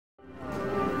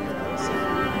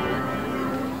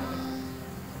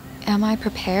Am I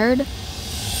prepared?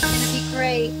 It's gonna be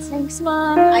great. Thanks,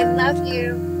 Mom. I love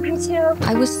you. Me too.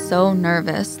 I was so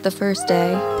nervous the first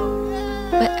day,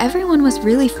 but everyone was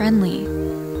really friendly.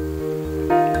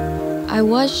 I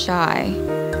was shy,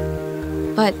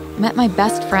 but met my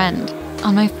best friend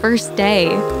on my first day.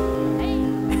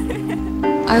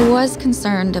 I was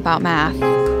concerned about math,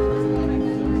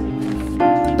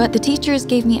 but the teachers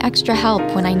gave me extra help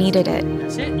when I needed it.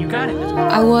 That's it, you got it.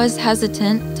 I was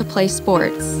hesitant to play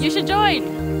sports. You should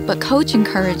join. But Coach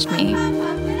encouraged me,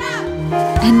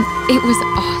 and it was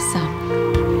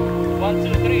awesome. 1,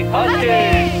 2, 3, hockey!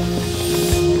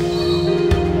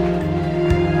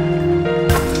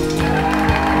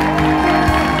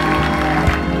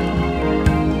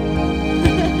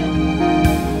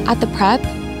 At the prep,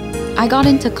 I got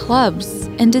into clubs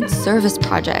and did service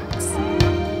projects.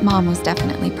 Mom was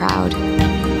definitely proud.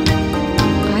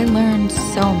 I learned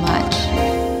so much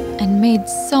and made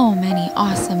so many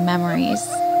awesome memories.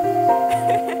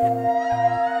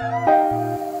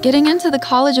 Getting into the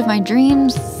college of my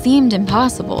dreams seemed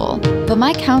impossible, but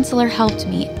my counselor helped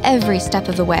me every step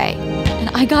of the way, and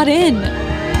I got in.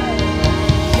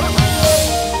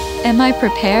 Am I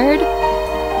prepared?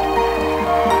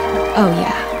 Oh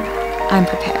yeah, I'm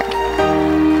prepared.